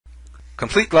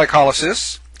Complete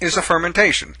glycolysis is a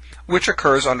fermentation, which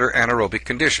occurs under anaerobic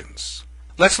conditions.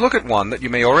 Let's look at one that you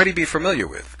may already be familiar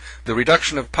with, the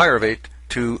reduction of pyruvate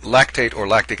to lactate or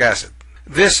lactic acid.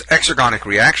 This exergonic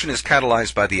reaction is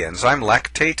catalyzed by the enzyme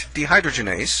lactate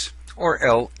dehydrogenase, or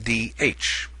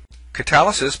LDH.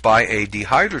 Catalysis by a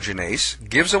dehydrogenase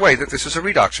gives away that this is a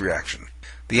redox reaction.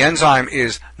 The enzyme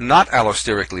is not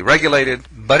allosterically regulated,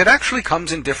 but it actually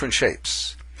comes in different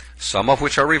shapes, some of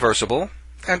which are reversible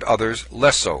and others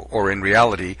less so, or in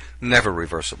reality, never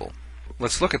reversible.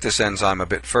 Let's look at this enzyme a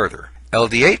bit further.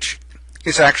 LDH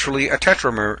is actually a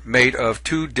tetramer made of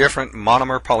two different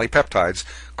monomer polypeptides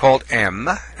called M,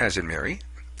 as in Mary,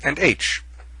 and H.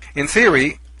 In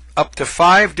theory, up to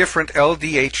 5 different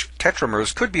LDH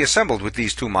tetramers could be assembled with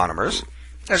these two monomers,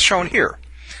 as shown here.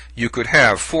 You could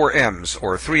have 4 M's,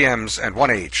 or 3 M's and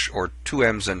 1 H, or 2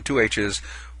 M's and 2 H's,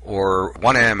 or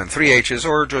 1 M and 3 H's,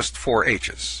 or just 4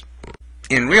 H's.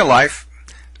 In real life,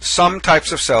 some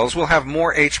types of cells will have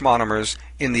more H monomers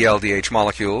in the LDH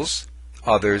molecules,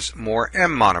 others more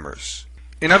M monomers.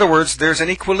 In other words, there's an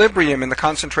equilibrium in the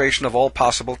concentration of all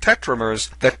possible tetramers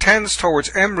that tends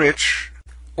towards M-rich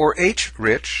or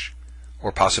H-rich,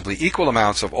 or possibly equal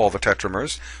amounts of all the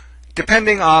tetramers,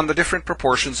 depending on the different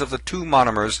proportions of the two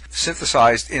monomers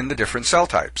synthesized in the different cell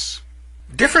types.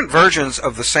 Different versions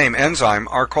of the same enzyme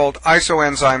are called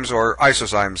isoenzymes or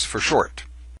isozymes for short.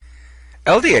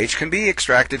 LDH can be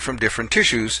extracted from different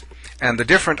tissues, and the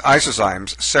different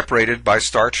isozymes separated by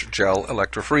starch gel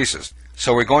electrophoresis.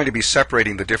 So we're going to be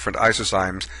separating the different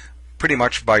isozymes pretty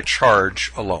much by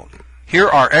charge alone. Here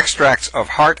are extracts of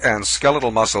heart and skeletal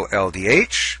muscle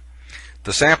LDH.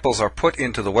 The samples are put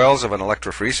into the wells of an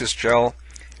electrophoresis gel,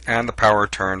 and the power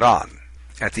turned on.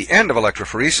 At the end of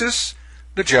electrophoresis,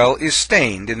 the gel is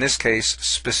stained, in this case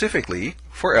specifically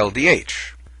for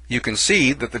LDH. You can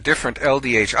see that the different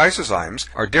LDH isozymes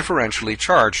are differentially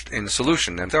charged in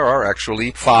solution, and there are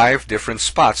actually 5 different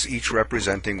spots, each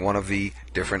representing one of the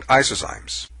different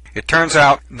isozymes. It turns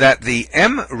out that the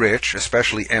M-rich,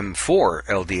 especially M4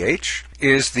 LDH,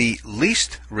 is the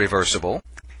least reversible.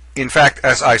 In fact,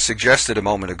 as I suggested a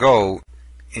moment ago,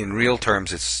 in real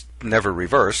terms it's never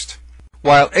reversed,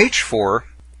 while H4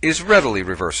 is readily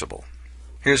reversible.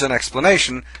 Here's an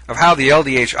explanation of how the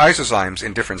LDH isozymes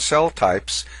in different cell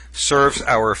types serves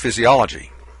our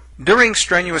physiology. During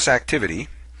strenuous activity,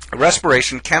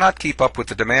 respiration cannot keep up with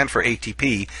the demand for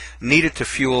ATP needed to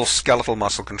fuel skeletal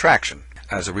muscle contraction.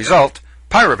 As a result,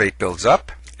 pyruvate builds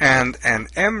up, and an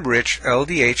M-rich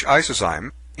LDH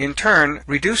isozyme in turn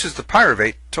reduces the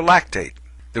pyruvate to lactate.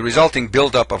 The resulting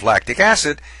buildup of lactic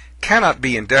acid cannot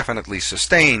be indefinitely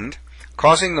sustained,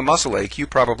 causing the muscle ache you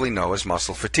probably know as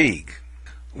muscle fatigue.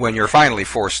 When you're finally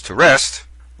forced to rest,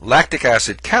 lactic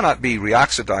acid cannot be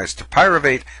reoxidized to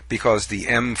pyruvate because the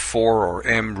M4 or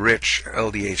M-rich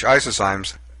LDH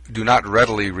isozymes do not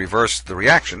readily reverse the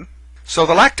reaction, so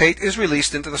the lactate is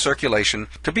released into the circulation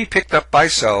to be picked up by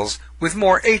cells with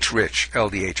more H-rich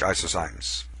LDH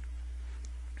isozymes.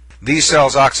 These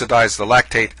cells oxidize the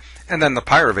lactate and then the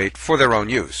pyruvate for their own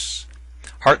use.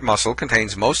 Heart muscle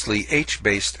contains mostly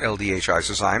H-based LDH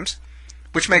isozymes,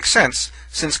 which makes sense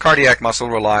since cardiac muscle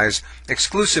relies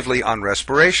exclusively on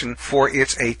respiration for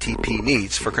its ATP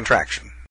needs for contraction.